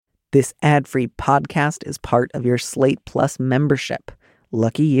This ad-free podcast is part of your Slate Plus membership.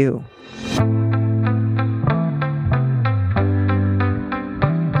 Lucky you.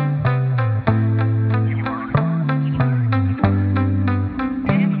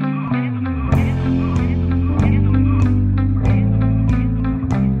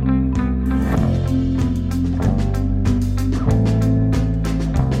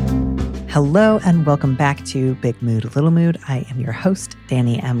 Hello and welcome back to Big Mood, Little Mood. I am your host,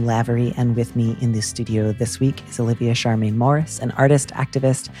 Danny M. Lavery, and with me in the studio this week is Olivia Charmaine Morris, an artist,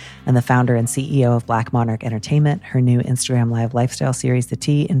 activist, and the founder and CEO of Black Monarch Entertainment. Her new Instagram Live lifestyle series, The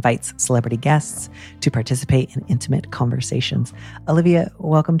Tea, invites celebrity guests to participate in intimate conversations. Olivia,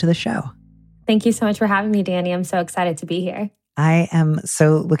 welcome to the show. Thank you so much for having me, Danny. I'm so excited to be here. I am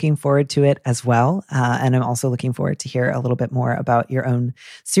so looking forward to it as well. And I'm also looking forward to hear a little bit more about your own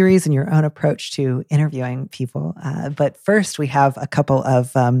series and your own approach to interviewing people. But first, we have a couple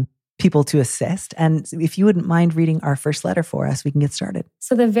of people to assist. And if you wouldn't mind reading our first letter for us, we can get started.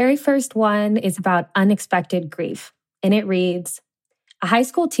 So the very first one is about unexpected grief. And it reads, a high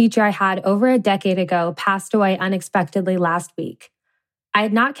school teacher I had over a decade ago passed away unexpectedly last week. I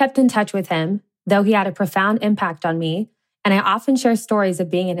had not kept in touch with him, though he had a profound impact on me, and I often share stories of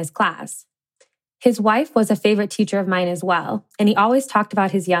being in his class. His wife was a favorite teacher of mine as well, and he always talked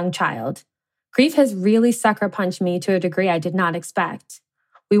about his young child. Grief has really sucker punched me to a degree I did not expect.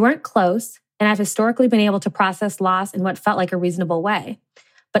 We weren't close, and I've historically been able to process loss in what felt like a reasonable way.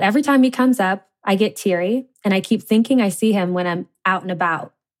 But every time he comes up, I get teary, and I keep thinking I see him when I'm out and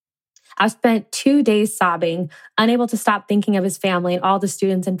about. I've spent 2 days sobbing, unable to stop thinking of his family and all the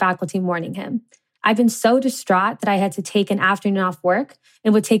students and faculty mourning him. I've been so distraught that I had to take an afternoon off work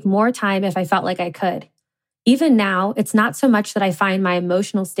and would take more time if I felt like I could. Even now, it's not so much that I find my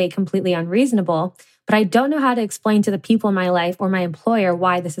emotional state completely unreasonable, but I don't know how to explain to the people in my life or my employer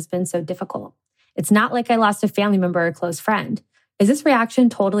why this has been so difficult. It's not like I lost a family member or a close friend. Is this reaction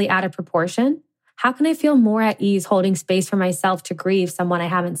totally out of proportion? How can I feel more at ease holding space for myself to grieve someone I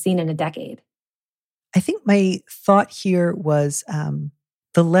haven't seen in a decade? I think my thought here was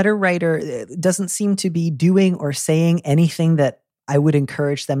the letter writer doesn't seem to be doing or saying anything that I would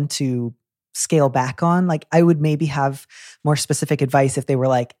encourage them to scale back on. Like, I would maybe have more specific advice if they were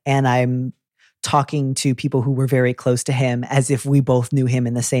like, and I'm talking to people who were very close to him as if we both knew him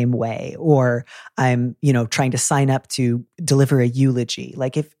in the same way, or I'm, trying to sign up to deliver a eulogy.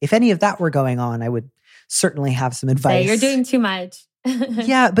 Like, if any of that were going on, I would certainly have some advice. Hey, you're doing too much.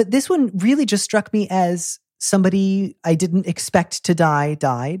 Yeah, but this one really just struck me as somebody I didn't expect to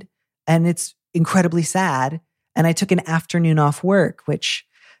died, and it's incredibly sad. And I took an afternoon off work, which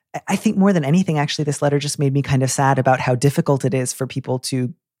I think more than anything, actually, this letter just made me kind of sad about how difficult it is for people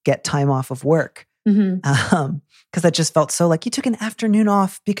to get time off of work. Mm-hmm. Because that just felt so like you took an afternoon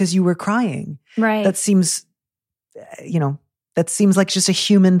off because you were crying. Right. That seems, that seems like just a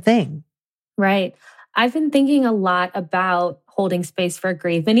human thing. Right. I've been thinking a lot about holding space for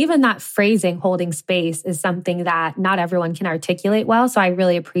grief. And even that phrasing, holding space, is something that not everyone can articulate well. So I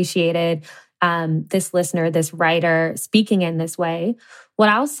really appreciated this listener, this writer, speaking in this way. What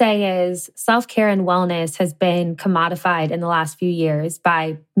I'll say is self-care and wellness has been commodified in the last few years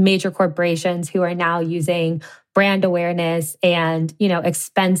by major corporations who are now using brand awareness and,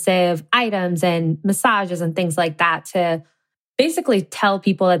 expensive items and massages and things like that to basically tell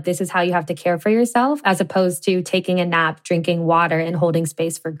people that this is how you have to care for yourself, as opposed to taking a nap, drinking water, and holding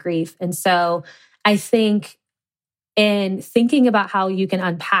space for grief. And so I think in thinking about how you can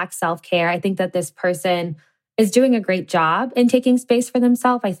unpack self-care, I think that this person is doing a great job in taking space for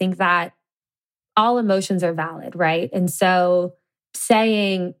themselves. I think that all emotions are valid, right? And so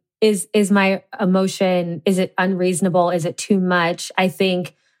saying, is my emotion, is it unreasonable? Is it too much? I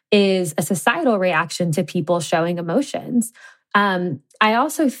think is a societal reaction to people showing emotions. I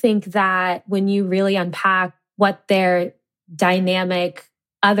also think that when you really unpack what their dynamic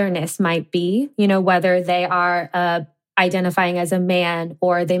otherness might be, whether they are identifying as a man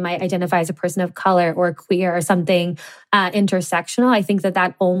or they might identify as a person of color or queer or something intersectional, I think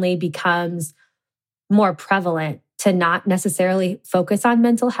that only becomes more prevalent to not necessarily focus on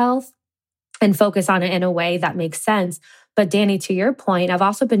mental health and focus on it in a way that makes sense. But Danny, to your point, I've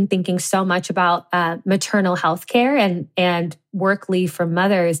also been thinking so much about maternal health care and work leave for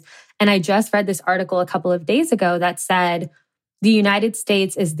mothers. And I just read this article a couple of days ago that said the United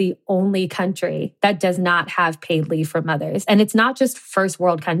States is the only country that does not have paid leave for mothers. And it's not just first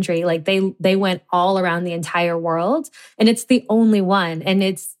world country. Like they went all around the entire world and it's the only one. And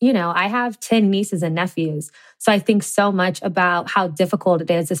it's, I have 10 nieces and nephews. So I think so much about how difficult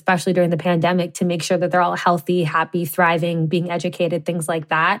it is, especially during the pandemic, to make sure that they're all healthy, happy, thriving, being educated, things like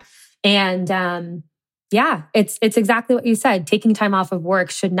that. And it's exactly what you said. Taking time off of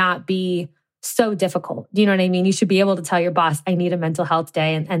work should not be so difficult. Do you know what I mean? You should be able to tell your boss, I need a mental health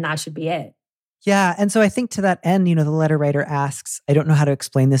day, and that should be it. Yeah. And so I think to that end, the letter writer asks, I don't know how to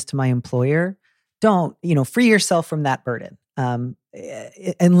explain this to my employer. Don't, free yourself from that burden.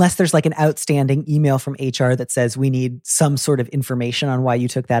 Unless there's like an outstanding email from HR that says we need some sort of information on why you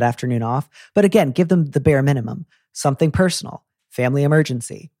took that afternoon off. But again, give them the bare minimum, something personal, family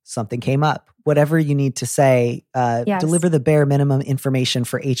emergency, something came up, whatever you need to say, Yes. Deliver the bare minimum information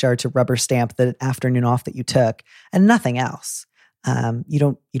for HR to rubber stamp the afternoon off that you took and nothing else.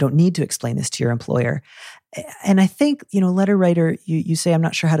 You don't need to explain this to your employer. And I think, letter writer, you say, I'm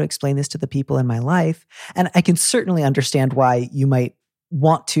not sure how to explain this to the people in my life. And I can certainly understand why you might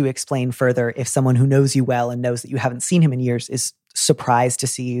want to explain further if someone who knows you well and knows that you haven't seen him in years is surprised to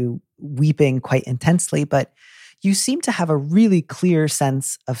see you weeping quite intensely. But you seem to have a really clear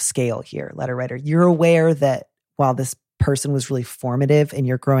sense of scale here, letter writer. You're aware that while this person was really formative in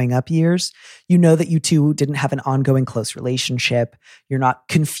your growing up years, you know that you two didn't have an ongoing close relationship. You're not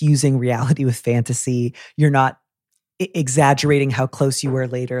confusing reality with fantasy. You're not exaggerating how close you were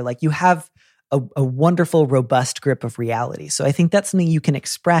later. Like you have a wonderful, robust grip of reality. So I think that's something you can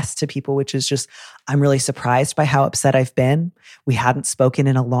express to people, which is just, I'm really surprised by how upset I've been. We hadn't spoken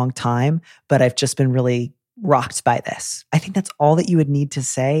in a long time, but I've just been really rocked by this. I think that's all that you would need to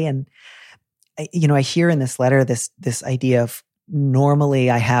say. And I hear in this letter this idea of normally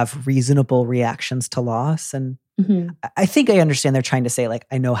I have reasonable reactions to loss. And I think I understand they're trying to say, like,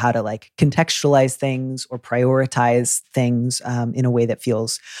 I know how to like contextualize things or prioritize things in a way that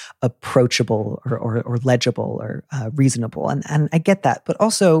feels approachable or legible or reasonable. And I get that. But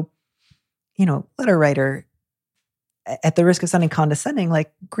also, letter writer, at the risk of sounding condescending,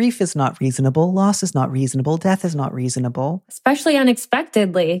 like grief is not reasonable, loss is not reasonable, death is not reasonable. Especially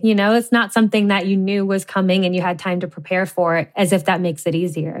unexpectedly, it's not something that you knew was coming and you had time to prepare for it, as if that makes it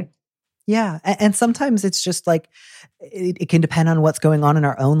easier. Yeah. And sometimes it's just like, it can depend on what's going on in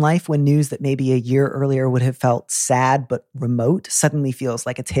our own life when news that maybe a year earlier would have felt sad but remote suddenly feels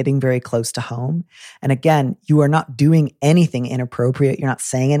like it's hitting very close to home. And again, you are not doing anything inappropriate. You're not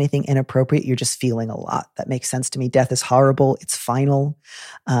saying anything inappropriate. You're just feeling a lot. That makes sense to me. Death is horrible. It's final.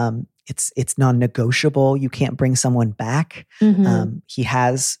 It's non-negotiable. You can't bring someone back. He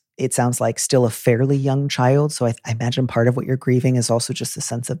has, it sounds like, still a fairly young child. So I imagine part of what you're grieving is also just the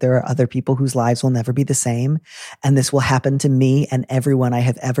sense that there are other people whose lives will never be the same. And this will happen to me and everyone I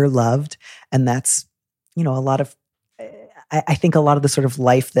have ever loved. And that's, a lot of, I think a lot of the sort of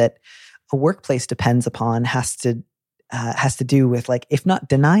life that a workplace depends upon has to do with, like, if not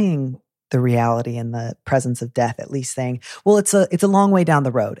denying the reality and the presence of death, at least saying, well, it's a long way down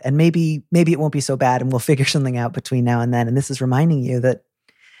the road. And maybe it won't be so bad and we'll figure something out between now and then. And this is reminding you that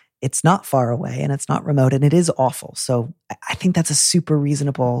it's not far away and it's not remote and it is awful. So I think that's a super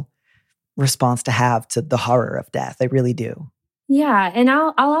reasonable response to have to the horror of death. I really do. Yeah. And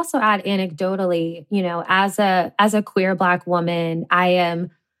I'll also add anecdotally, as a queer Black woman, I am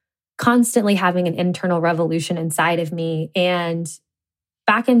constantly having an internal revolution inside of me. And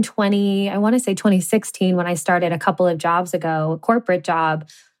back in 2016, when I started a couple of jobs ago, a corporate job,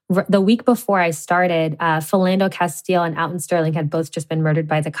 the week before I started, Philando Castile and Alton Sterling had both just been murdered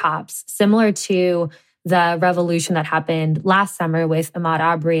by the cops, similar to the revolution that happened last summer with Ahmaud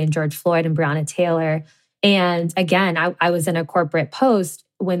Arbery and George Floyd and Breonna Taylor. And again, I was in a corporate post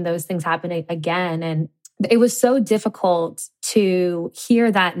when those things happened again. And it was so difficult to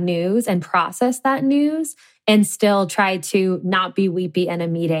hear that news and process that news and still try to not be weepy in a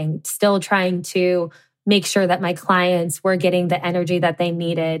meeting, still trying to make sure that my clients were getting the energy that they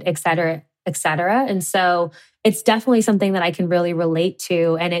needed, et cetera, et cetera. And so it's definitely something that I can really relate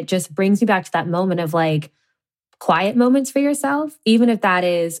to. And it just brings me back to that moment of like quiet moments for yourself, even if that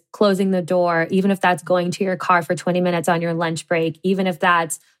is closing the door, even if that's going to your car for 20 minutes on your lunch break, even if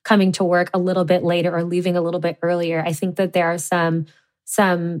that's coming to work a little bit later or leaving a little bit earlier. I think that there are some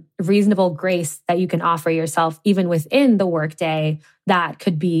reasonable grace that you can offer yourself even within the workday that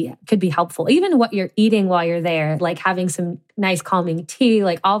could be helpful. Even what you're eating while you're there, like having some nice calming tea,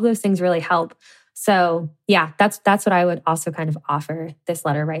 like all those things really help. So yeah, that's what I would also kind of offer this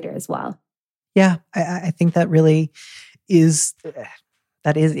letter writer as well. Yeah, I think that really is,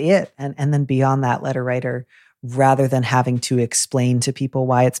 that is it. And then beyond that, letter writer, rather than having to explain to people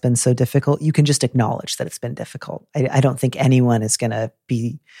why it's been so difficult, you can just acknowledge that it's been difficult. I don't think anyone is going to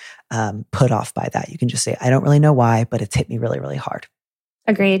be put off by that. You can just say, I don't really know why, but it's hit me really, really hard.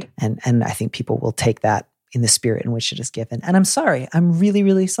 Agreed. And I think people will take that in the spirit in which it is given. And I'm sorry. I'm really,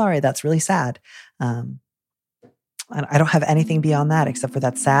 really sorry. That's really sad. I don't have anything beyond that except for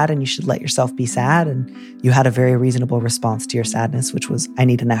that's sad, and you should let yourself be sad. And you had a very reasonable response to your sadness, which was, I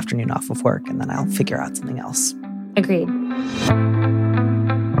need an afternoon off of work and then I'll figure out something else. Agreed.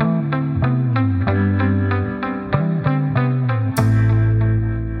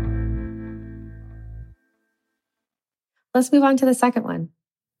 Let's move on to the second one.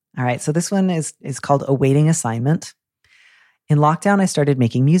 All right. So this one is called Awaiting Assignment. In lockdown, I started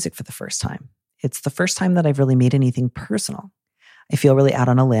making music for the first time. It's the first time that I've really made anything personal. I feel really out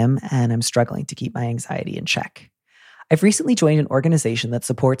on a limb, and I'm struggling to keep my anxiety in check. I've recently joined an organization that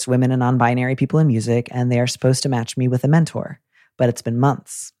supports women and non-binary people in music, and they are supposed to match me with a mentor, but it's been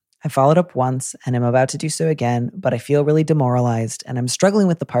months. I followed up once, and I'm about to do so again, but I feel really demoralized, and I'm struggling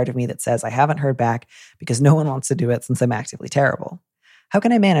with the part of me that says I haven't heard back because no one wants to do it since I'm actively terrible. How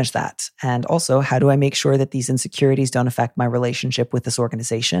can I manage that? And also, how do I make sure that these insecurities don't affect my relationship with this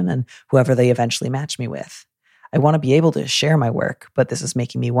organization and whoever they eventually match me with? I want to be able to share my work, but this is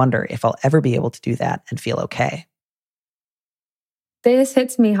making me wonder if I'll ever be able to do that and feel okay. This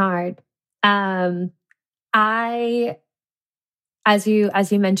hits me hard. I, as you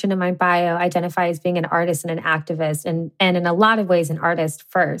mentioned in my bio, identify as being an artist and an activist, and in a lot of ways, an artist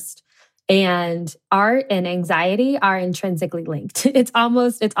first. And art and anxiety are intrinsically linked. It's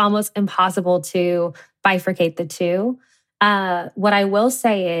almost impossible to bifurcate the two. What I will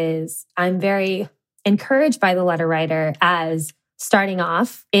say is I'm very encouraged by the letter writer as starting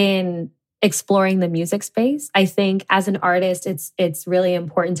off in exploring the music space. I think as an artist, it's really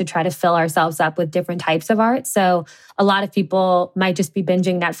important to try to fill ourselves up with different types of art. So a lot of people might just be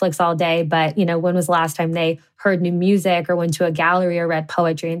binging Netflix all day, but when was the last time they heard new music or went to a gallery or read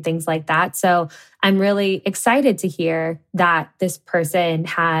poetry and things like that? So I'm really excited to hear that this person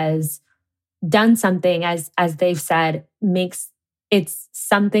has done something, as they've said, it's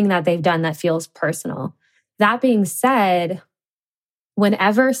something that they've done that feels personal. That being said,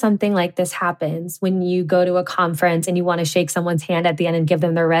 whenever something like this happens, when you go to a conference and you want to shake someone's hand at the end and give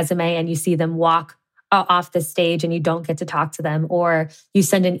them their resume and you see them walk off the stage and you don't get to talk to them, or you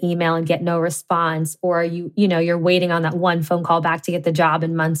send an email and get no response, or you're waiting on that one phone call back to get the job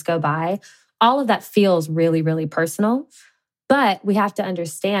and months go by, all of that feels really, really personal. But we have to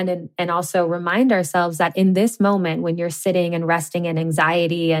understand and also remind ourselves that in this moment, when you're sitting and resting in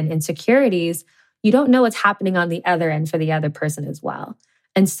anxiety and insecurities, you don't know what's happening on the other end for the other person as well.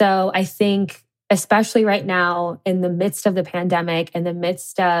 And so I think, especially right now, in the midst of the pandemic, in the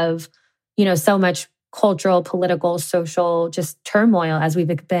midst of, so much cultural, political, social, just turmoil as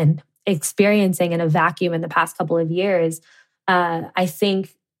we've been experiencing in a vacuum in the past couple of years, I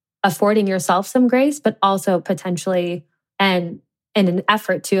think affording yourself some grace, but also potentially, and in an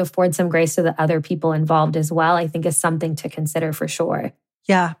effort to afford some grace to the other people involved as well, I think is something to consider for sure.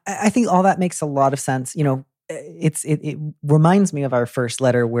 Yeah, I think all that makes a lot of sense. It reminds me of our first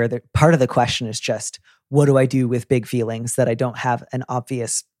letter where part of the question is just, what do I do with big feelings that I don't have an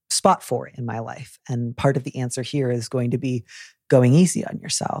obvious spot for in my life? And part of the answer here is going to be going easy on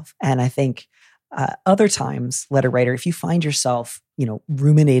yourself. And I think other times, letter writer, if you find yourself,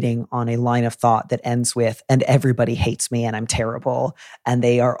 ruminating on a line of thought that ends with, and everybody hates me and I'm terrible, and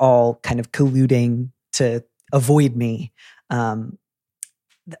they are all kind of colluding to avoid me,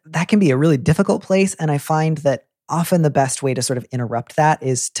 that can be a really difficult place. And I find that often the best way to sort of interrupt that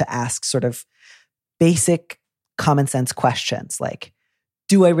is to ask sort of basic common sense questions like,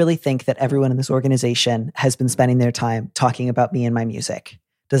 do I really think that everyone in this organization has been spending their time talking about me and my music?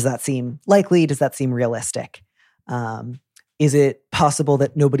 Does that seem likely? Does that seem realistic? Is it possible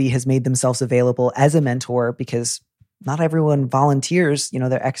that nobody has made themselves available as a mentor because not everyone volunteers,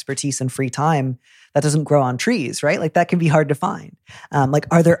 their expertise and free time? That doesn't grow on trees, right? Like that can be hard to find.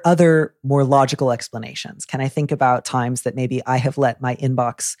 Are there other more logical explanations? Can I think about times that maybe I have let my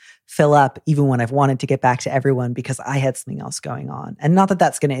inbox fill up even when I've wanted to get back to everyone because I had something else going on? And not that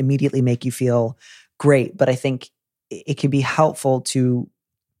that's going to immediately make you feel great, but I think it can be helpful to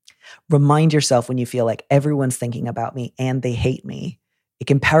remind yourself when you feel like everyone's thinking about me and they hate me. It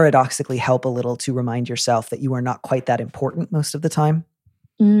can paradoxically help a little to remind yourself that you are not quite that important most of the time.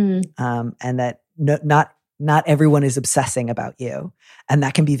 And that not everyone is obsessing about you. And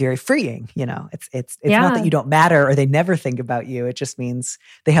that can be very freeing. It's not that you don't matter or they never think about you. It just means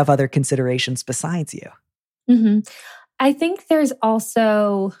they have other considerations besides you. Mm-hmm. I think there's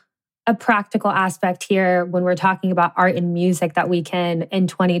also a practical aspect here when we're talking about art and music that we can in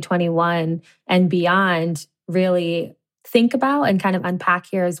 2021 and beyond really think about and kind of unpack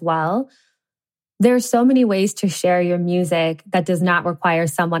here as well. There's so many ways to share your music that does not require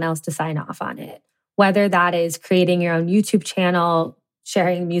someone else to sign off on it. Whether that is creating your own YouTube channel,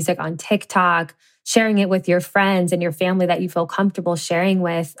 sharing music on TikTok, sharing it with your friends and your family that you feel comfortable sharing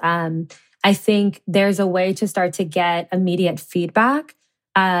with. I think there's a way to start to get immediate feedback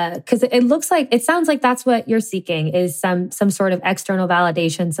because it sounds like that's what you're seeking is some sort of external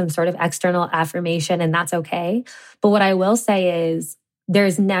validation, some sort of external affirmation, and that's okay. But what I will say is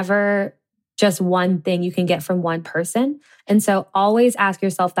there's never just one thing you can get from one person. And so always ask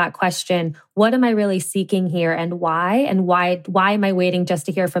yourself that question, what am I really seeking here and why? And why am I waiting just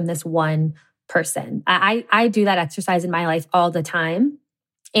to hear from this one person? I do that exercise in my life all the time.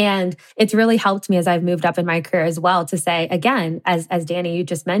 And it's really helped me as I've moved up in my career as well to say, again, as Danny, you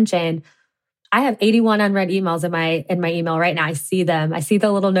just mentioned, I have 81 unread emails in my email right now. I see them. I see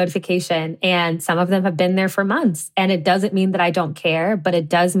the little notification, and some of them have been there for months. And it doesn't mean that I don't care, but it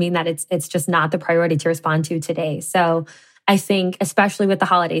does mean that it's just not the priority to respond to today. So I think, especially with the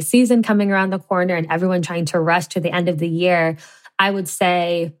holiday season coming around the corner and everyone trying to rush to the end of the year, I would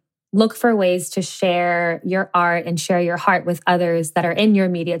say look for ways to share your art and share your heart with others that are in your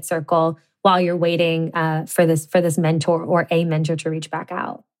immediate circle while you're waiting for this mentor or a mentor to reach back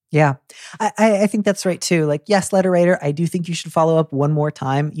out. Yeah, I think that's right too. Like, yes, letter writer, I do think you should follow up one more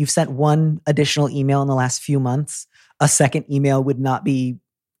time. You've sent one additional email in the last few months. A second email would not be,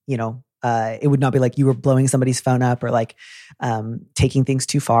 it would not be like you were blowing somebody's phone up or like taking things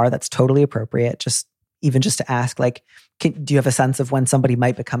too far. That's totally appropriate. Just to ask, like, do you have a sense of when somebody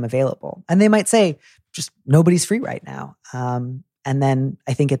might become available? And they might say, just nobody's free right now. And then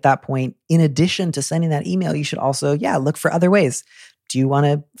I think at that point, in addition to sending that email, you should also, look for other ways. Do you want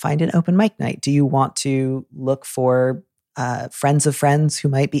to find an open mic night? Do you want to look for friends of friends who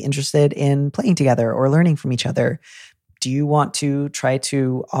might be interested in playing together or learning from each other? Do you want to try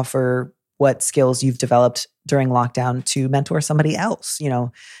to offer what skills you've developed during lockdown to mentor somebody else?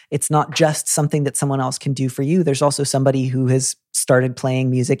 It's not just something that someone else can do for you. There's also somebody who has started playing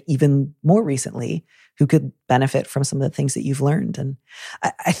music even more recently who could benefit from some of the things that you've learned. And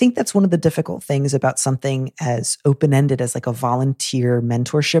I think that's one of the difficult things about something as open-ended as like a volunteer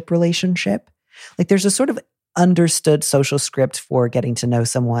mentorship relationship. Like there's a sort of understood social script for getting to know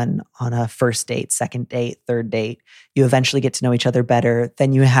someone on a first date, second date, third date. You eventually get to know each other better.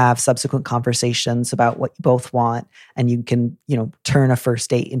 Then you have subsequent conversations about what you both want, and you can, turn a first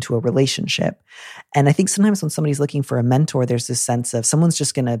date into a relationship. And I think sometimes when somebody's looking for a mentor, there's this sense of someone's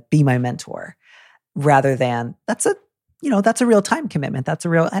just going to be my mentor, rather than that's a real time commitment. That's a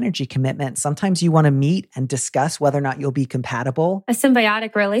real energy commitment. Sometimes you want to meet and discuss whether or not you'll be compatible. A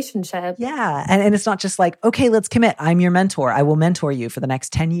symbiotic relationship. Yeah. And it's not just like, okay, let's commit. I'm your mentor. I will mentor you for the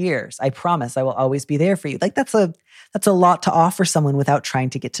next 10 years. I promise I will always be there for you. Like that's a lot to offer someone without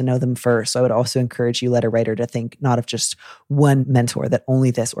trying to get to know them first. So I would also encourage you, letter writer, to think not of just one mentor that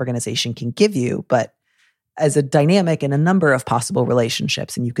only this organization can give you, but as a dynamic in a number of possible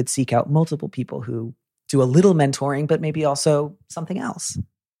relationships. And you could seek out multiple people who do a little mentoring, but maybe also something else.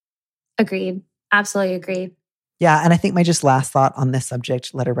 Agreed. Absolutely agreed. Yeah. And I think my just last thought on this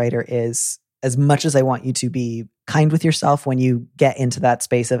subject, letter writer, is as much as I want you to be kind with yourself when you get into that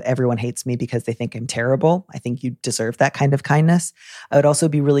space of everyone hates me because they think I'm terrible, I think you deserve that kind of kindness. I would also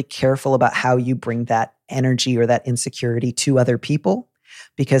be really careful about how you bring that energy or that insecurity to other people,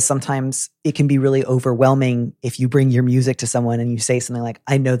 because sometimes it can be really overwhelming if you bring your music to someone and you say something like,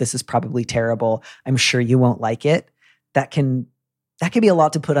 I know this is probably terrible. I'm sure you won't like it. That can be a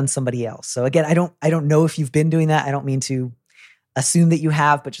lot to put on somebody else. So again, I don't know if you've been doing that. I don't mean to assume that you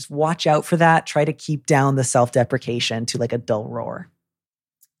have, but just watch out for that. Try to keep down the self-deprecation to like a dull roar.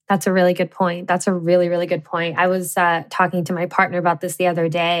 That's a really good point. That's a really, really good point. I was talking to my partner about this the other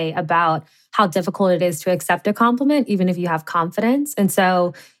day about how difficult it is to accept a compliment, even if you have confidence. And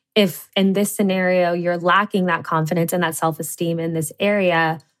so if in this scenario, you're lacking that confidence and that self-esteem in this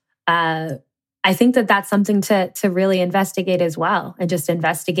area, I think that that's something to really investigate as well, and just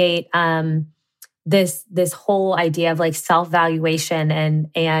investigate this whole idea of like self-valuation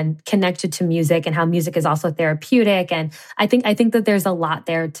and connected to music, and how music is also therapeutic. And I think that there's a lot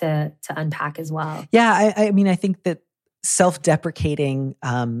there to unpack as well. Yeah, I mean, I think that self-deprecating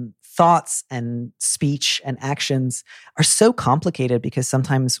thoughts and speech and actions are so complicated, because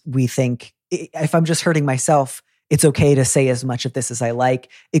sometimes we think, if I'm just hurting myself, it's okay to say as much of this as I like.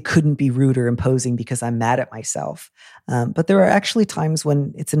 It couldn't be rude or imposing because I'm mad at myself. But there are actually times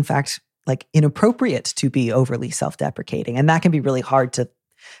when it's in fact like inappropriate to be overly self-deprecating. And that can be really hard to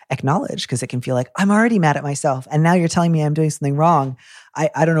acknowledge, because it can feel like I'm already mad at myself. And now you're telling me I'm doing something wrong.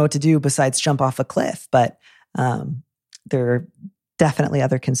 I don't know what to do besides jump off a cliff. But there are definitely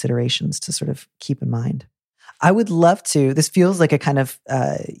other considerations to sort of keep in mind. I would love to, this feels like a kind of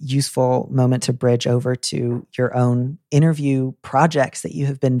useful moment to bridge over to your own interview projects that you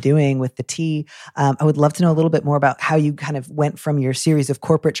have been doing with the T. I would love to know a little bit more about how you kind of went from your series of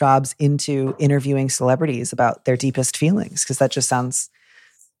corporate jobs into interviewing celebrities about their deepest feelings, because that just sounds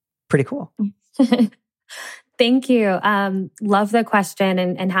pretty cool. Thank you. Love the question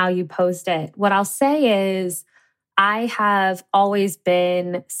and how you posed it. What I'll say is I have always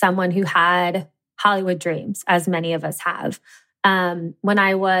been someone who had Hollywood dreams, as many of us have. When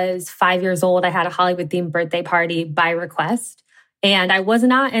I was 5 years old, I had a Hollywood-themed birthday party by request. And I was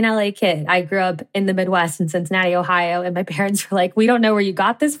not an LA kid. I grew up in the Midwest in Cincinnati, Ohio. And my parents were like, we don't know where you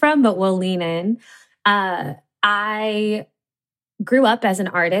got this from, but we'll lean in. I grew up as an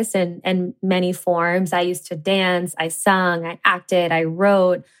artist in many forms. I used to dance, I sung, I acted, I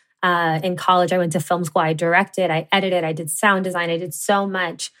wrote. In college, I went to film school. I directed, I edited, I did sound design. I did so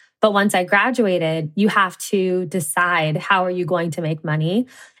much. But once I graduated, you have to decide how are you going to make money.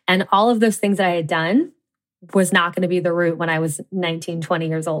 And all of those things that I had done was not going to be the route when I was 19, 20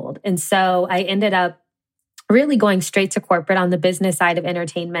 years old. And so I ended up really going straight to corporate on the business side of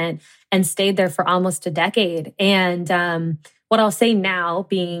entertainment and stayed there for almost a decade. And what I'll say now,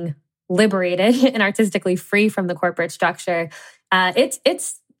 being liberated and artistically free from the corporate structure,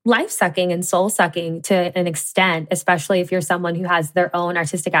 it's life-sucking and soul-sucking to an extent, especially if you're someone who has their own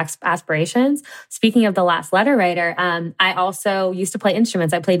artistic aspirations. Speaking of the last letter writer, I also used to play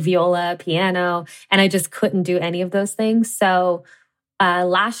instruments. I played viola, piano, and I just couldn't do any of those things. So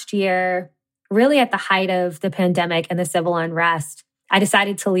last year, really at the height of the pandemic and the civil unrest, I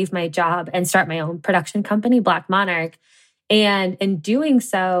decided to leave my job and start my own production company, Black Monarch. And in doing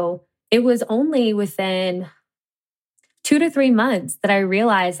so, it was only within 2 to 3 months that I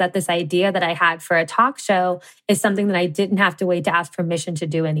realized that this idea that I had for a talk show is something that I didn't have to wait to ask permission to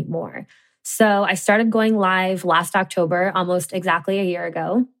do anymore. So I started going live last October, almost exactly a year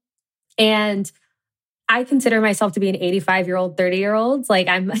ago. And I consider myself to be an 85-year-old, 30-year-old. Like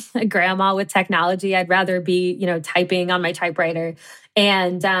I'm a grandma with technology. I'd rather be, typing on my typewriter.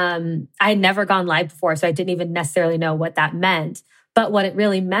 And I had never gone live before, so I didn't even necessarily know what that meant. But what it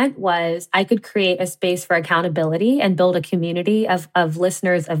really meant was I could create a space for accountability and build a community of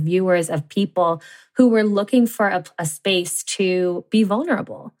listeners, of viewers, of people who were looking for a space to be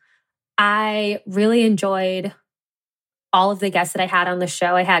vulnerable. I really enjoyed all of the guests that I had on the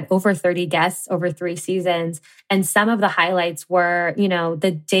show. I had over 30 guests over 3 seasons. And some of the highlights were,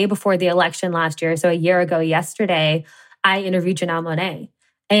 the day before the election last year, so a year ago yesterday, I interviewed Janelle Monáe.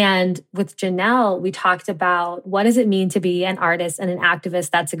 And with Janelle, we talked about what does it mean to be an artist and an activist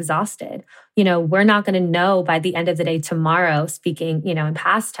that's exhausted? We're not going to know by the end of the day tomorrow, speaking, in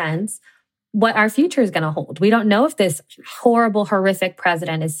past tense, what our future is going to hold. We don't know if this horrible, horrific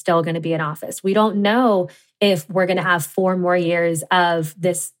president is still going to be in office. We don't know if we're going to have 4 more years of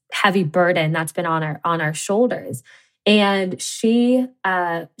this heavy burden that's been on our shoulders. And she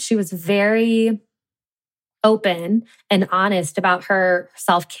was very open and honest about her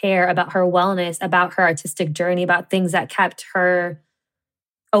self-care, about her wellness, about her artistic journey, about things that kept her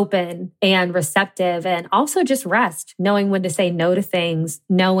open and receptive, and also just rest, knowing when to say no to things,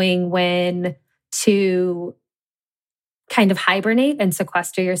 knowing when to kind of hibernate and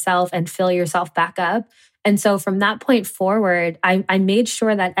sequester yourself and fill yourself back up. And so from that point forward, I made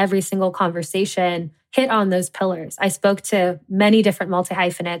sure that every single conversation hit on those pillars. I spoke to many different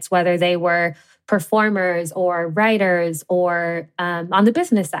multi-hyphenates, whether they were performers or writers or on the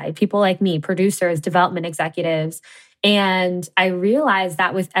business side, people like me, producers, development executives. And I realized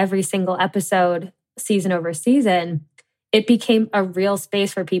that with every single episode, season over season, it became a real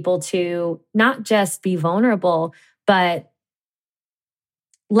space for people to not just be vulnerable, but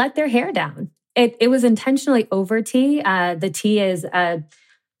let their hair down. It was intentionally over tea. The tea is a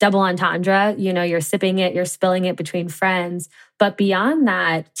double entendre. You're sipping it, you're spilling it between friends. But beyond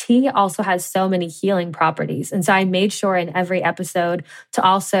that, tea also has so many healing properties. And so I made sure in every episode to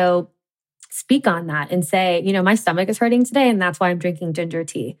also speak on that and say, my stomach is hurting today, and that's why I'm drinking ginger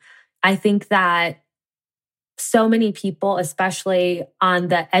tea. I think that so many people, especially on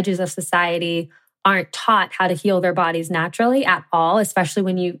the edges of society, aren't taught how to heal their bodies naturally at all, especially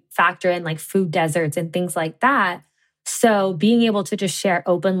when you factor in like food deserts and things like that. So being able to just share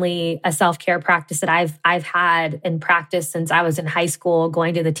openly a self-care practice that I've had and practiced since I was in high school,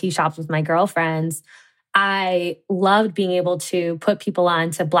 going to the tea shops with my girlfriends, I loved being able to put people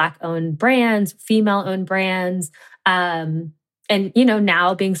on to Black-owned brands, female-owned brands, and and,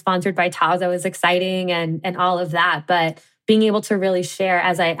 now being sponsored by Tazo is exciting and all of that. But being able to really share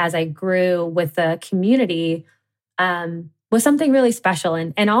as I grew with the community was something really special.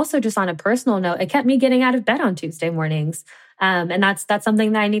 And also just on a personal note, it kept me getting out of bed on Tuesday mornings. And that's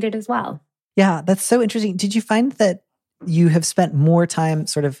something that I needed as well. Yeah, that's so interesting. Did you find that you have spent more time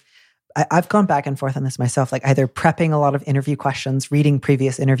sort of, I've gone back and forth on this myself, like either prepping a lot of interview questions, reading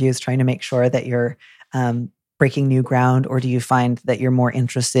previous interviews, trying to make sure that you're breaking new ground, or do you find that you're more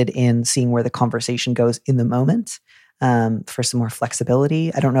interested in seeing where the conversation goes in the moment for some more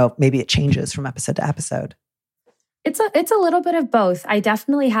flexibility? I don't know, maybe it changes from episode to episode. It's a little bit of both. I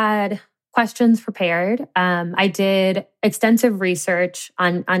definitely had questions prepared. I did extensive research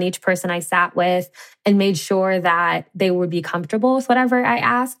on each person I sat with and made sure that they would be comfortable with whatever I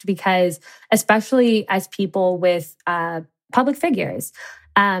asked, because especially as people with public figures,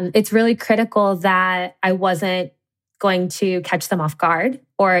 it's really critical that I wasn't going to catch them off guard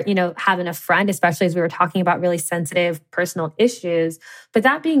or, have an affront, especially as we were talking about really sensitive personal issues. But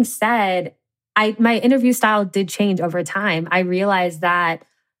that being said, my interview style did change over time. I realized that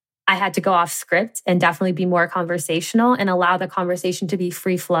I had to go off script and definitely be more conversational and allow the conversation to be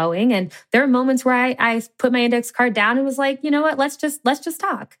free flowing. And there are moments where I put my index card down and was like, you know what, let's just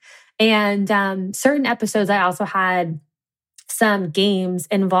talk. And certain episodes, I also had some games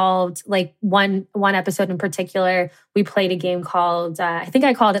involved. Like one episode in particular, we played a game called, I think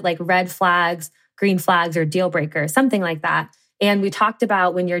I called it like red flags, green flags, or deal breaker, something like that. And we talked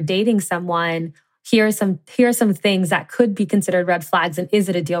about when you're dating someone, here are some things that could be considered red flags, and is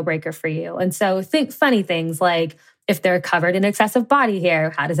it a deal breaker for you? And so think funny things like if they're covered in excessive body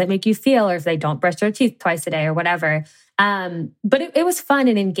hair, how does that make you feel? Or if they don't brush their teeth twice a day or whatever. But it was fun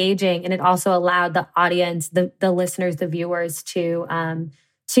and engaging, and it also allowed the audience, the listeners, the viewers to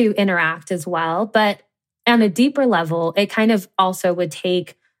interact as well. But on a deeper level, it kind of also would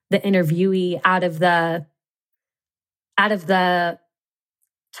take the interviewee out of the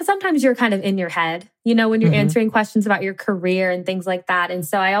sometimes you're kind of in your head, when you're answering questions about your career and things like that. And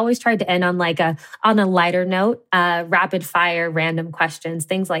so I always tried to end on on a lighter note, rapid fire, random questions,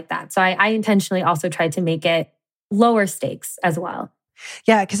 things like that. So I intentionally also tried to make it lower stakes as well.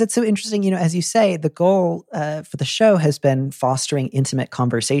 Yeah, because it's so interesting. As you say, the goal for the show has been fostering intimate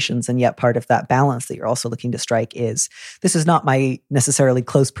conversations. And yet part of that balance that you're also looking to strike is, this is not my necessarily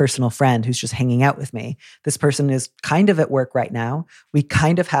close personal friend who's just hanging out with me. This person is kind of at work right now. We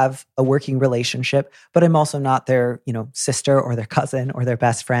kind of have a working relationship, but I'm also not their, sister or their cousin or their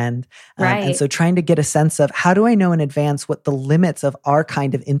best friend. Right. And so trying to get a sense of, how do I know in advance what the limits of our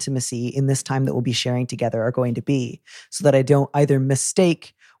kind of intimacy in this time that we'll be sharing together are going to be, so that I don't either mistake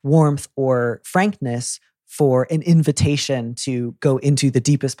warmth or frankness for an invitation to go into the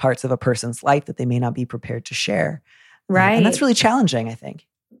deepest parts of a person's life that they may not be prepared to share. Right. And that's really challenging, I think.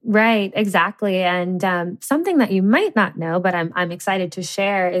 Right, exactly. And something that you might not know, but I'm excited to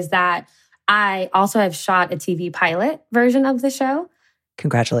share, is that I also have shot a TV pilot version of the show.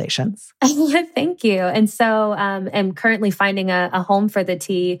 Congratulations. Thank you. And so I'm currently finding a home for the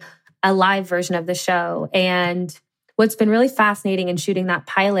tea, a live version of the show. And what's been really fascinating in shooting that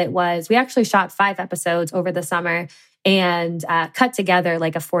pilot was we actually shot 5 episodes over the summer and cut together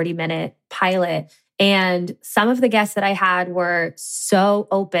like a 40-minute pilot. And some of the guests that I had were so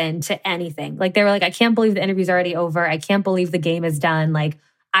open to anything. Like they were like, I can't believe the interview's already over. I can't believe the game is done. Like,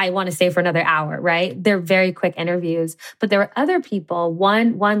 I want to stay for another hour, right? They're very quick interviews. But there were other people,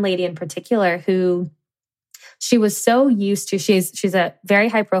 one lady in particular who she was so used to, she's a very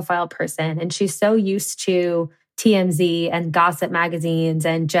high profile person, and she's so used to TMZ and gossip magazines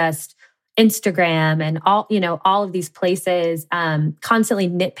and just Instagram and all of these places, constantly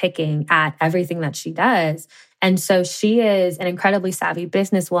nitpicking at everything that she does. And so she is an incredibly savvy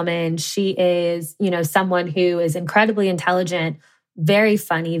businesswoman. She is, someone who is incredibly intelligent, very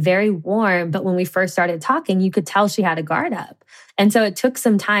funny, very warm. But when we first started talking, you could tell she had a guard up. And so it took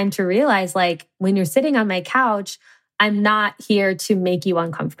some time to realize, like, when you're sitting on my couch, I'm not here to make you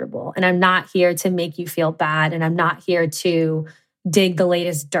uncomfortable, and I'm not here to make you feel bad, and I'm not here to dig the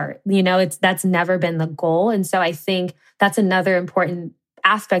latest dirt. That's never been the goal. And so I think that's another important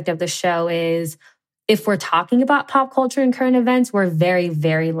aspect of the show is, if we're talking about pop culture and current events, we're very,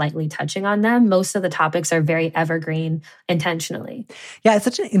 very lightly touching on them. Most of the topics are very evergreen intentionally. Yeah, it's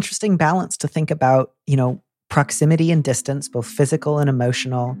such an interesting balance to think about, proximity and distance, both physical and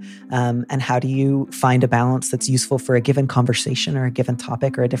emotional. And how do you find a balance that's useful for a given conversation or a given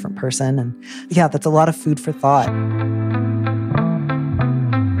topic or a different person? And yeah, that's a lot of food for thought.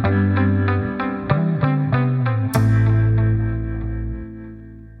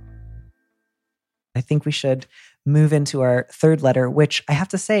 I think we should move into our third letter, which I have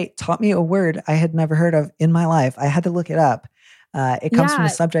to say taught me a word I had never heard of in my life. I had to look it up. It comes from a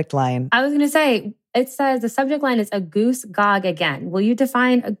subject line. I was going to say, it says the subject line is a goose gog again. Will you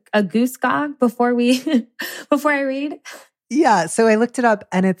define a goose gog before I read? Yeah, so I looked it up,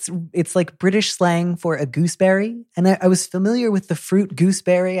 and it's like British slang for a gooseberry. And I was familiar with the fruit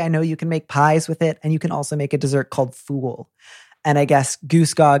gooseberry. I know you can make pies with it, and you can also make a dessert called fool. And I guess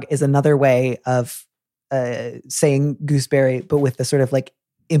goose gog is another way of saying gooseberry, but with the sort of like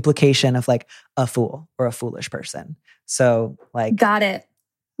implication of like a fool or a foolish person. So like, got it.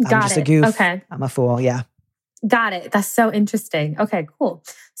 I'm just a goof. Okay, I'm a fool. Yeah, got it. That's so interesting. Okay, cool.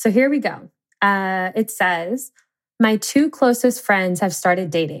 So here we go. It says, my two closest friends have started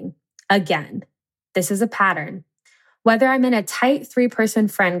dating. Again, this is a pattern. Whether I'm in a tight 3-person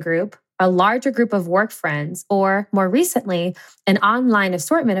friend group, a larger group of work friends, or more recently, an online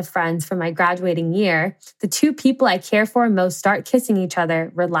assortment of friends from my graduating year, the two people I care for most start kissing each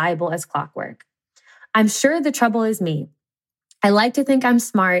other, reliable as clockwork. I'm sure the trouble is me. I like to think I'm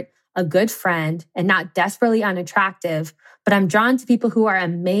smart, a good friend, and not desperately unattractive, but I'm drawn to people who are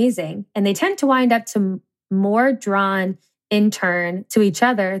amazing, and they tend to wind up to more drawn in turn to each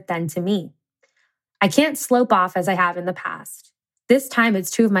other than to me. I can't slope off as I have in the past. This time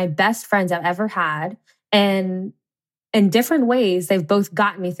it's two of my best friends I've ever had, and in different ways, they've both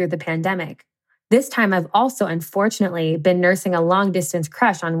gotten me through the pandemic. This time I've also, unfortunately, been nursing a long-distance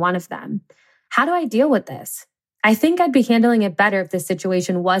crush on one of them. How do I deal with this? I think I'd be handling it better if this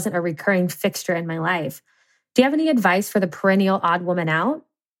situation wasn't a recurring fixture in my life. Do you have any advice for the perennial odd woman out?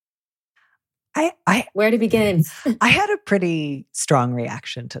 Where to begin? I had a pretty strong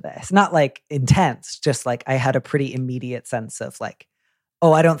reaction to this. Not like intense, just like I had a pretty immediate sense of like,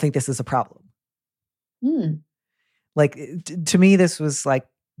 oh, I don't think this is a problem. Like to me, this was like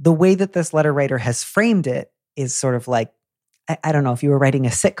the way that this letter writer has framed it is sort of like, I don't know, if you were writing a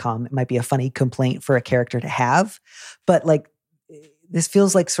sitcom, it might be a funny complaint for a character to have, but like this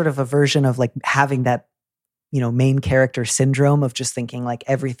feels like sort of a version of like having that, main character syndrome of just thinking like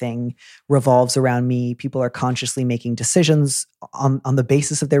everything revolves around me. People are consciously making decisions on the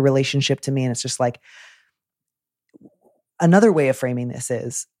basis of their relationship to me. And it's just like, another way of framing this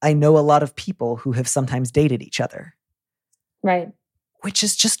is, I know a lot of people who have sometimes dated each other. Right. Which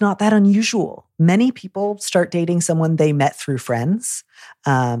is just not that unusual. Many people start dating someone they met through friends,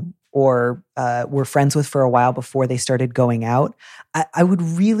 or were friends with for a while before they started going out. I would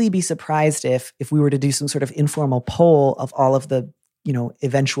really be surprised if we were to do some sort of informal poll of all of the,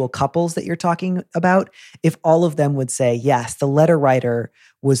 eventual couples that you're talking about, if all of them would say, yes, the letter writer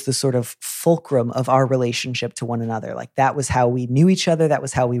was the sort of fulcrum of our relationship to one another. Like that was how we knew each other. That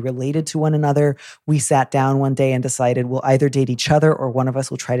was how we related to one another. We sat down one day and decided we'll either date each other or one of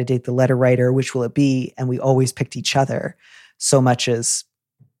us will try to date the letter writer. Which will it be? And we always picked each other, so much as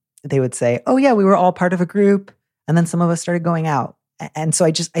they would say, oh yeah, we were all part of a group. And then some of us started going out. And so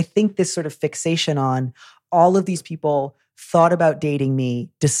I think this sort of fixation on all of these people thought about dating me,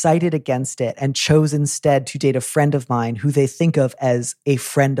 decided against it, and chose instead to date a friend of mine who they think of as a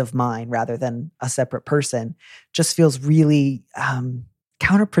friend of mine rather than a separate person, just feels really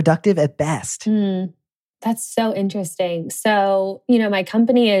counterproductive at best. That's so interesting. So, my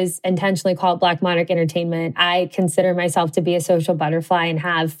company is intentionally called Black Monarch Entertainment. I consider myself to be a social butterfly and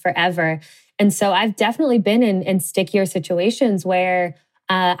have forever. And so I've definitely been in stickier situations where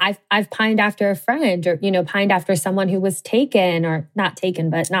I've pined after a friend, or, pined after someone who was taken, or not taken,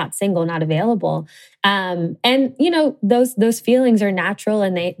 but not single, not available. And, those feelings are natural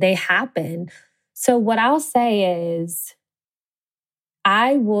and they happen. So what I'll say is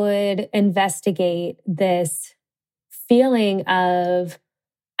I would investigate this feeling of,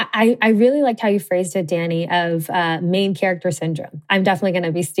 I really liked how you phrased it, Danny, of main character syndrome. I'm definitely going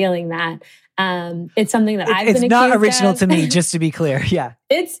to be stealing that. It's something that I've been accused of. It's not original to me, just to be clear. Yeah.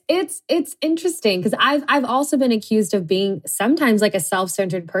 It's interesting because I've also been accused of being sometimes like a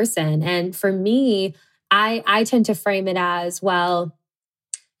self-centered person. And for me, I tend to frame it as, well,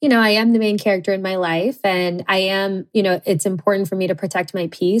 I am the main character in my life, and I am, it's important for me to protect my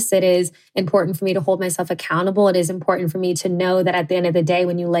peace. It is important for me to hold myself accountable. It is important for me to know that at the end of the day,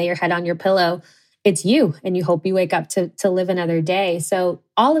 when you lay your head on your pillow, it's you, and you hope you wake up to live another day. So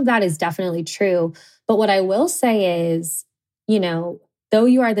all of that is definitely true. But what I will say is, though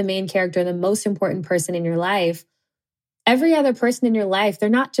you are the main character, the most important person in your life, every other person in your life, they're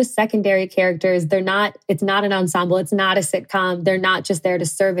not just secondary characters. It's not an ensemble. It's not a sitcom. They're not just there to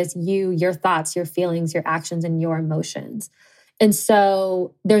service you, your thoughts, your feelings, your actions, and your emotions. And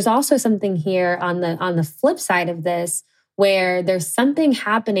so there's also something here on the flip side of this, where there's something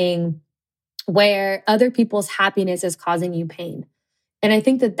happening where other people's happiness is causing you pain. And I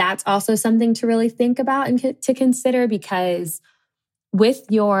think that that's also something to really think about and to consider, because with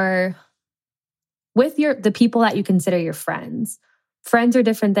the people that you consider your friends, friends are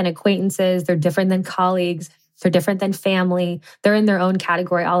different than acquaintances. They're different than colleagues. They're different than family. They're in their own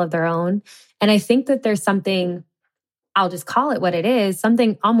category, all of their own. And I think that there's something, I'll just call it what it is,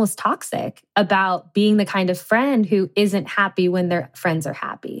 something almost toxic about being the kind of friend who isn't happy when their friends are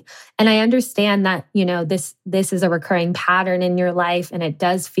happy. And I understand that, this is a recurring pattern in your life and it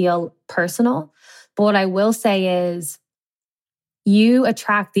does feel personal. But what I will say is you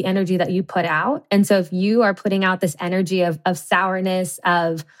attract the energy that you put out. And so if you are putting out this energy of sourness,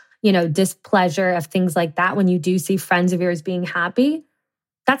 of, displeasure, of things like that, when you do see friends of yours being happy,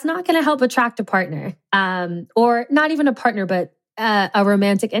 that's not going to help attract a partner, or not even a partner, but a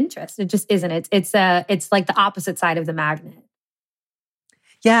romantic interest. It just isn't. It's like the opposite side of the magnet.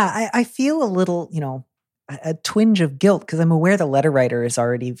 Yeah, I feel a little, a twinge of guilt because I'm aware the letter writer is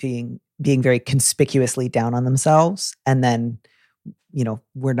already being very conspicuously down on themselves, and then,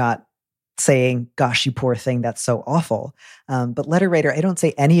 we're not saying, gosh, you poor thing, that's so awful. But letter writer, I don't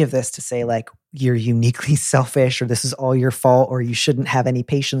say any of this to say like you're uniquely selfish or this is all your fault or you shouldn't have any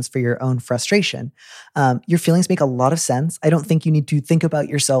patience for your own frustration. Your feelings make a lot of sense. I don't think you need to think about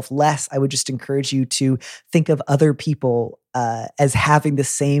yourself less. I would just encourage you to think of other people as having the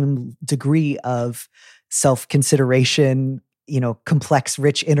same degree of self-consideration, complex,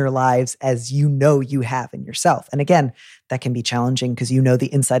 rich inner lives as you have in yourself. And again, that can be challenging because you know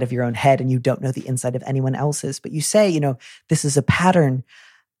the inside of your own head and you don't know the inside of anyone else's. But you say, this is a pattern.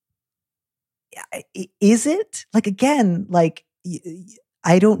 Is it? Like, again, like,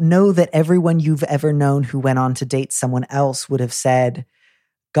 I don't know that everyone you've ever known who went on to date someone else would have said,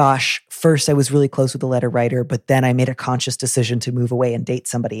 gosh, first I was really close with the letter writer, but then I made a conscious decision to move away and date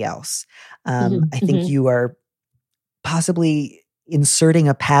somebody else. I think you are possibly inserting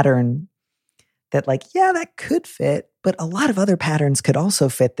a pattern that that could fit, but a lot of other patterns could also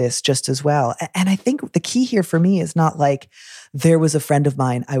fit this just as well. And I think the key here for me is not like there was a friend of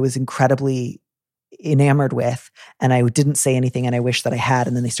mine I was incredibly enamored with and I didn't say anything and I wish that I had,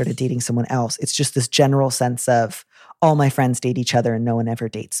 and then they started dating someone else. It's just this general sense of all my friends date each other and no one ever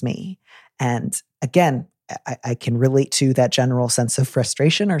dates me. And again, I can relate to that general sense of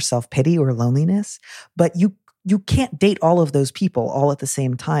frustration or self-pity or loneliness, but you can't date all of those people all at the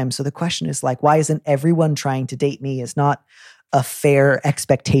same time. So the question is why isn't everyone trying to date me is not a fair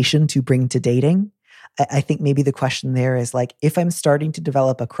expectation to bring to dating. I think maybe the question there is if I'm starting to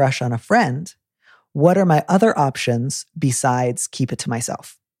develop a crush on a friend, what are my other options besides keep it to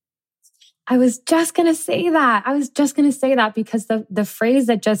myself? I was just going to say that. Because the phrase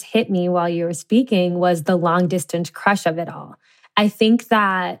that just hit me while you were speaking was the long distance crush of it all. I think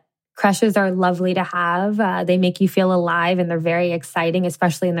that crushes are lovely to have. They make you feel alive and they're very exciting,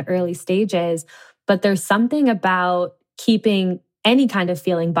 especially in the early stages. But there's something about keeping any kind of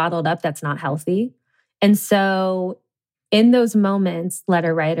feeling bottled up that's not healthy. And so in those moments,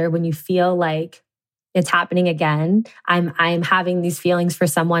 letter writer, when you feel like it's happening again, I'm having these feelings for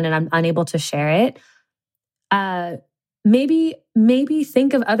someone and I'm unable to share it, maybe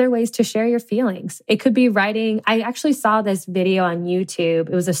think of other ways to share your feelings. It could be writing. I actually saw this video on YouTube.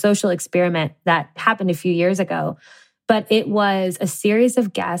 It was a social experiment that happened a few years ago, but it was a series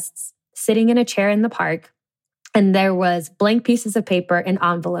of guests sitting in a chair in the park, and there was blank pieces of paper and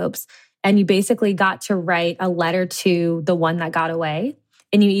envelopes, and you basically got to write a letter to the one that got away.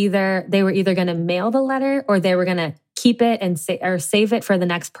 And they were either going to mail the letter or they were going to keep it and save it for the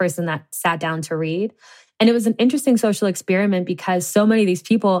next person that sat down to read. And it was an interesting social experiment because so many of these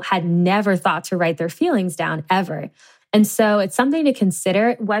people had never thought to write their feelings down ever. And so it's something to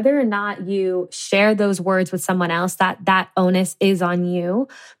consider whether or not you share those words with someone else, that onus is on you.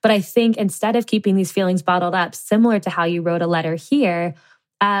 But I think instead of keeping these feelings bottled up, similar to how you wrote a letter here,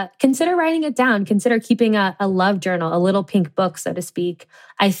 consider writing it down. Consider keeping a love journal, a little pink book, so to speak.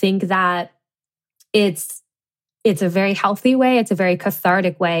 I think that it's a very healthy way. It's a very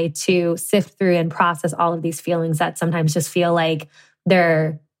cathartic way to sift through and process all of these feelings that sometimes just feel like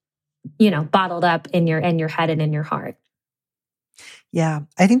they're, bottled up in your head and in your heart. Yeah,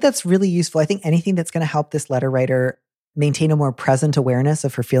 I think that's really useful. I think anything that's going to help this letter writer maintain a more present awareness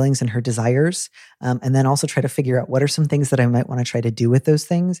of her feelings and her desires, and then also try to figure out what are some things that I might want to try to do with those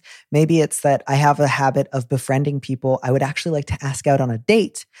things. Maybe it's that I have a habit of befriending people I would actually like to ask out on a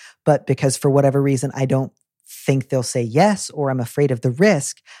date, but because for whatever reason I don't think they'll say yes, or I'm afraid of the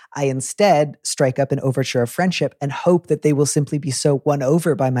risk, I instead strike up an overture of friendship and hope that they will simply be so won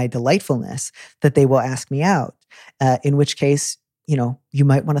over by my delightfulness that they will ask me out. In which case, you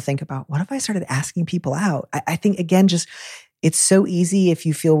might want to think about, what if I started asking people out? I think, again, just it's so easy if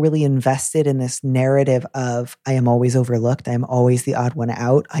you feel really invested in this narrative of, I am always overlooked. I am always the odd one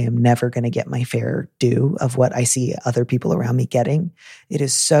out. I am never going to get my fair due of what I see other people around me getting. It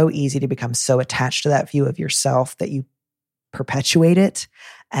is so easy to become so attached to that view of yourself that you perpetuate it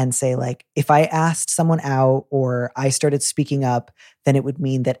and say, like, if I asked someone out or I started speaking up, then it would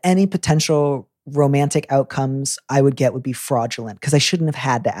mean that any potential romantic outcomes I would get would be fraudulent because I shouldn't have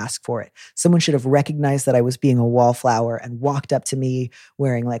had to ask for it. Someone should have recognized that I was being a wallflower and walked up to me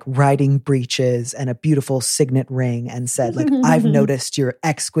wearing like riding breeches and a beautiful signet ring and said, like, I've noticed your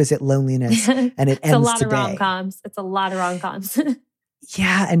exquisite loneliness and it ends today. It's a lot of rom-coms. It's a lot of rom-coms.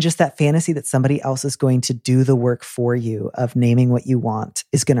 Yeah. And just that fantasy that somebody else is going to do the work for you of naming what you want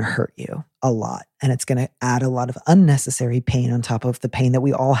is going to hurt you a lot. And it's going to add a lot of unnecessary pain on top of the pain that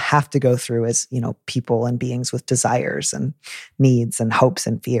we all have to go through as, people and beings with desires and needs and hopes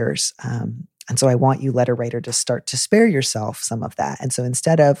and fears. And so I want you, letter writer, to start to spare yourself some of that. And so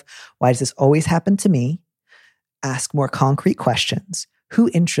instead of, why does this always happen to me? Ask more concrete questions. Who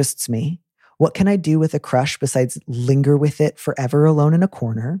interests me? What can I do with a crush besides linger with it forever alone in a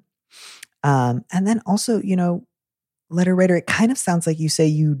corner? And then also, letter writer, it kind of sounds like you say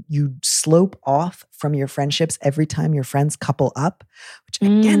you slope off from your friendships every time your friends couple up, which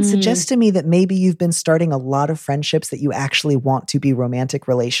again suggests to me that maybe you've been starting a lot of friendships that you actually want to be romantic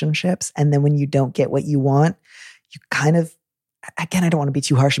relationships. And then when you don't get what you want, you kind of, again, I don't want to be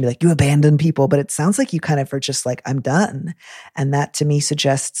too harsh and be like, you abandon people, but it sounds like you kind of are just like, I'm done. And that to me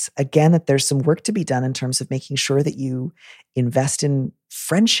suggests, again, that there's some work to be done in terms of making sure that you invest in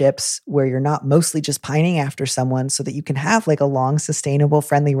friendships where you're not mostly just pining after someone so that you can have like a long, sustainable,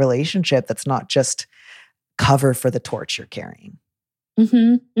 friendly relationship that's not just cover for the torch you're carrying.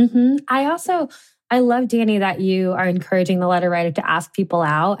 Mm-hmm, mm-hmm. I love, Danny, that you are encouraging the letter writer to ask people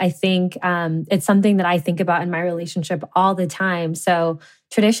out. I think it's something that I think about in my relationship all the time. So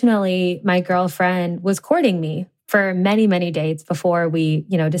traditionally, my girlfriend was courting me for many, many dates before we,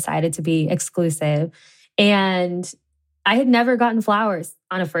 decided to be exclusive. And I had never gotten flowers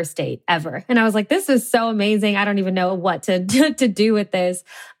on a first date ever. And I was like, this is so amazing. I don't even know what to do with this.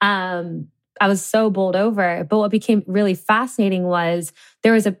 I was so bowled over. But what became really fascinating was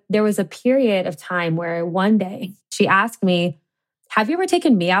there was a period of time where one day she asked me, have you ever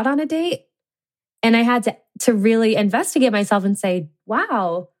taken me out on a date? And I had to really investigate myself and say,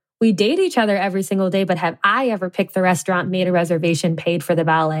 wow, we date each other every single day, but have I ever picked the restaurant, made a reservation, paid for the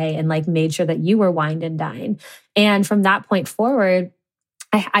valet, and like made sure that you were wined and dined? And from that point forward,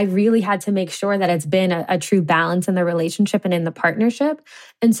 I really had to make sure that it's been a true balance in the relationship and in the partnership.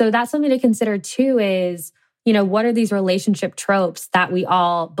 And so that's something to consider too is, what are these relationship tropes that we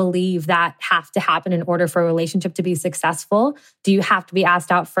all believe that have to happen in order for a relationship to be successful? Do you have to be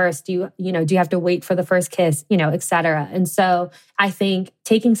asked out first? Do you have to wait for the first kiss, et cetera? And so I think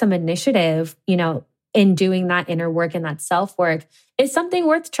taking some initiative, in doing that inner work and that self-work is something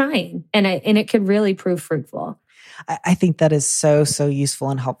worth trying. And it could really prove fruitful. I think that is so, so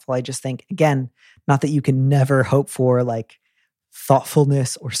useful and helpful. I just think, again, not that you can never hope for like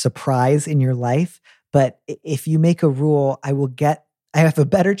thoughtfulness or surprise in your life, but if you make a rule, I have a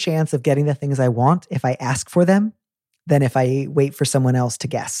better chance of getting the things I want if I ask for them than if I wait for someone else to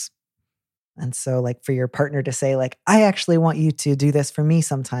guess. And so like for your partner to say like, I actually want you to do this for me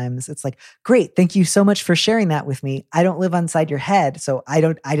sometimes. It's like, great. Thank you so much for sharing that with me. I don't live inside your head. So I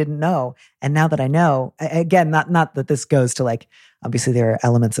didn't know. And now that I know, again, not that this goes to like, obviously there are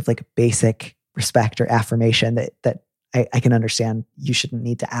elements of like basic respect or affirmation that I can understand you shouldn't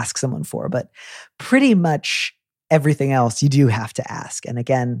need to ask someone for, but pretty much everything else you do have to ask. And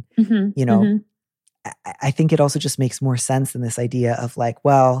again, I think it also just makes more sense than this idea of like,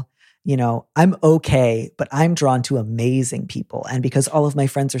 well, I'm okay, but I'm drawn to amazing people. And because all of my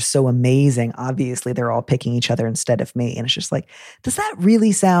friends are so amazing, obviously they're all picking each other instead of me. And it's just like, does that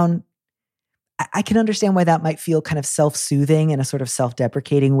really sound, I can understand why that might feel kind of self-soothing in a sort of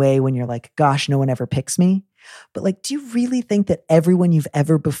self-deprecating way when you're like, gosh, no one ever picks me. But like, do you really think that everyone you've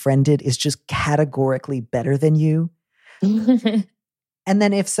ever befriended is just categorically better than you? And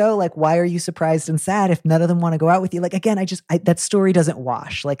then if so, like, why are you surprised and sad if none of them want to go out with you? Like, again, that story doesn't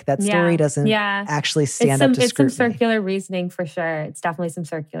wash. Like that story doesn't actually stand up to scrutiny. It's some circular reasoning for sure. It's definitely some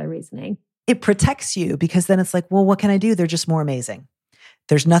circular reasoning. It protects you because then it's like, well, what can I do? They're just more amazing.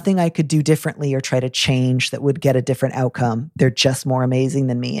 There's nothing I could do differently or try to change that would get a different outcome. They're just more amazing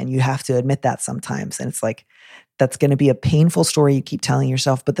than me. And you have to admit that sometimes. And it's like, that's going to be a painful story you keep telling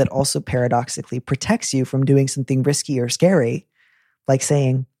yourself, but that also paradoxically protects you from doing something risky or scary. Like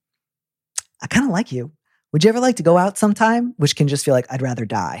saying, I kind of like you. Would you ever like to go out sometime? Which can just feel like, I'd rather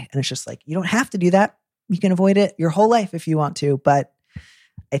die. And it's just like, you don't have to do that. You can avoid it your whole life if you want to. But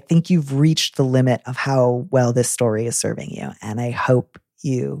I think you've reached the limit of how well this story is serving you. And I hope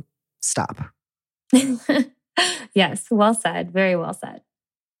you stop. Yes, well said. Very well said.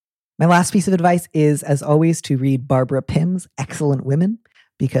 My last piece of advice is, as always, to read Barbara Pym's Excellent Women,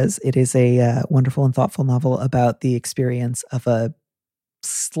 because it is a wonderful and thoughtful novel about the experience of a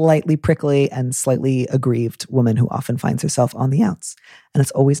slightly prickly and slightly aggrieved woman who often finds herself on the outs. And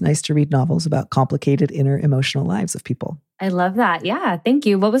it's always nice to read novels about complicated inner emotional lives of people. I love that. Yeah, thank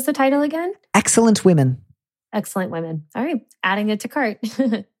you. What was the title again? Excellent Women. Excellent Women. All right, adding it to cart.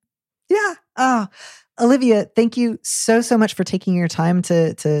 Yeah. Olivia, thank you so much for taking your time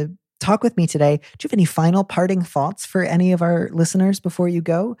to talk with me today. Do you have any final parting thoughts for any of our listeners before you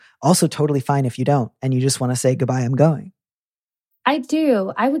go? Also totally fine if you don't, and you just want to say goodbye, I'm going. I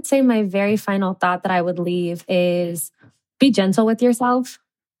do. I would say my very final thought that I would leave is be gentle with yourself.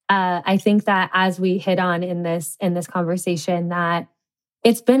 I think that as we hit on in this conversation, that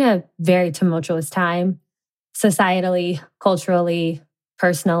it's been a very tumultuous time, societally, culturally,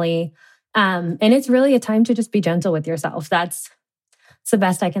 personally. And it's really a time to just be gentle with yourself. That's the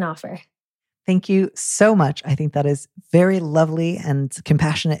best I can offer. Thank you so much. I think that is very lovely and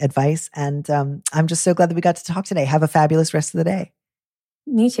compassionate advice. And I'm just so glad that we got to talk today. Have a fabulous rest of the day.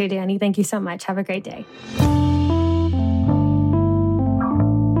 Me too, Danny. Thank you so much. Have a great day.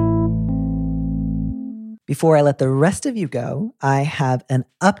 Before I let the rest of you go, I have an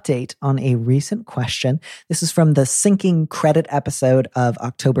update on a recent question. This is from the Sinking Credit episode of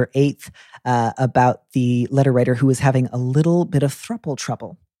October 8th about the letter writer who was having a little bit of throuple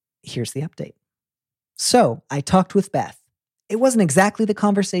trouble. Here's the update. So I talked with Beth. It wasn't exactly the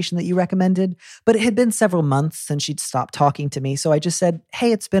conversation that you recommended, but it had been several months since she'd stopped talking to me. So I just said,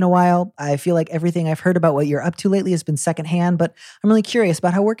 hey, it's been a while. I feel like everything I've heard about what you're up to lately has been secondhand, but I'm really curious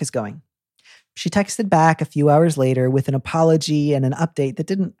about how work is going. She texted back a few hours later with an apology and an update that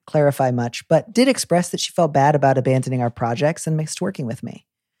didn't clarify much, but did express that she felt bad about abandoning our projects and missed working with me.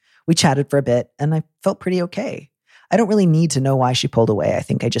 We chatted for a bit, and I felt pretty okay. I don't really need to know why she pulled away. I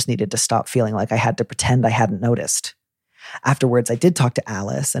think I just needed to stop feeling like I had to pretend I hadn't noticed. Afterwards, I did talk to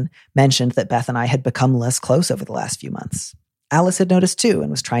Alice and mentioned that Beth and I had become less close over the last few months. Alice had noticed too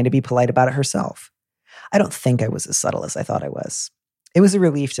and was trying to be polite about it herself. I don't think I was as subtle as I thought I was. It was a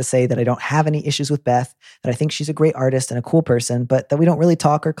relief to say that I don't have any issues with Beth, that I think she's a great artist and a cool person, but that we don't really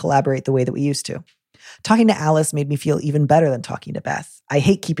talk or collaborate the way that we used to. Talking to Alice made me feel even better than talking to Beth. I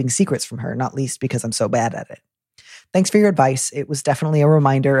hate keeping secrets from her, not least because I'm so bad at it. Thanks for your advice. It was definitely a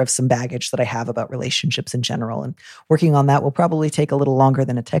reminder of some baggage that I have about relationships in general, and working on that will probably take a little longer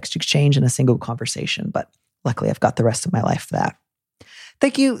than a text exchange and a single conversation, but luckily I've got the rest of my life for that.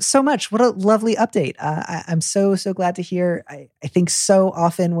 Thank you so much. What a lovely update. I'm so glad to hear. I think so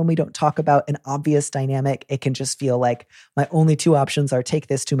often when we don't talk about an obvious dynamic, it can just feel like my only two options are take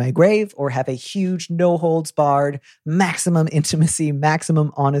this to my grave or have a huge, no holds barred, maximum intimacy,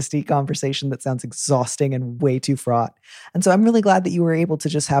 maximum honesty conversation that sounds exhausting and way too fraught. And so I'm really glad that you were able to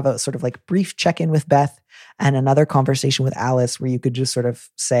just have a sort of like brief check-in with Beth and another conversation with Alice where you could just sort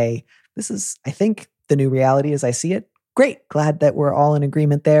of say, this is, I think, the new reality as I see it. Great. Glad that we're all in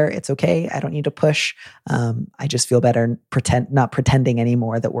agreement there. It's okay. I don't need to push. I just feel better not pretending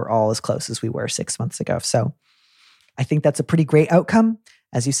anymore that we're all as close as we were 6 months ago. So I think that's a pretty great outcome.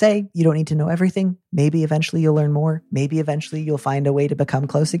 As you say, you don't need to know everything. Maybe eventually you'll learn more. Maybe eventually you'll find a way to become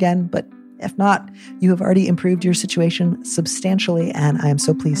close again. But if not, you have already improved your situation substantially, and I am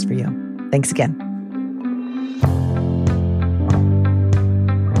so pleased for you. Thanks again.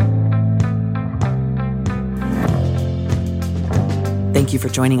 Thank you for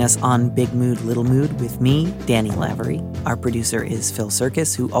joining us on Big Mood, Little Mood with me, Danny Lavery. Our producer is Phil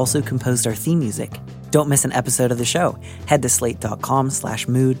Circus, who also composed our theme music. Don't miss an episode of the show. Head to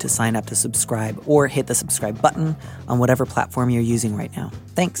slate.com/mood to sign up to subscribe or hit the subscribe button on whatever platform you're using right now.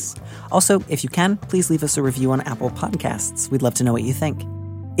 Thanks. Also, if you can, please leave us a review on Apple Podcasts. We'd love to know what you think.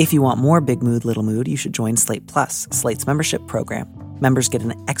 If you want more Big Mood, Little Mood, you should join Slate Plus, Slate's membership program. Members get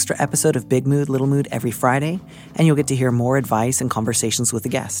an extra episode of Big Mood, Little Mood every Friday, and you'll get to hear more advice and conversations with a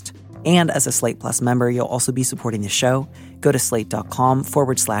guest. And as a Slate Plus member, you'll also be supporting the show. Go to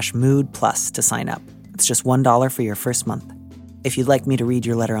slate.com/mood plus to sign up. It's just $1 for your first month. If you'd like me to read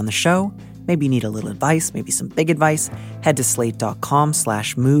your letter on the show, maybe you need a little advice, maybe some big advice, head to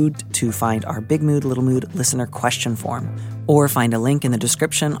slate.com/mood to find our Big Mood, Little Mood listener question form, or find a link in the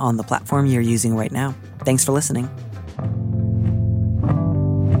description on the platform you're using right now. Thanks for listening.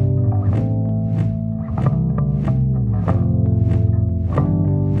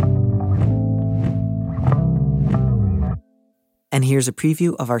 And here's a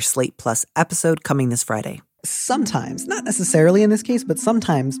preview of our Slate Plus episode coming this Friday. Sometimes, not necessarily in this case, but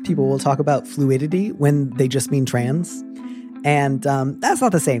sometimes people will talk about fluidity when they just mean trans. And that's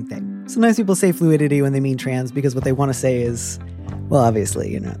not the same thing. Sometimes people say fluidity when they mean trans because what they want to say is, well,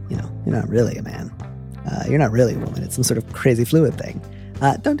 obviously, you're not really a man. You're not really a woman. It's some sort of crazy fluid thing.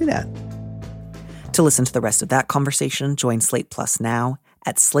 Don't do that. To listen to the rest of that conversation, join Slate Plus now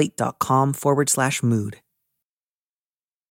at slate.com/mood.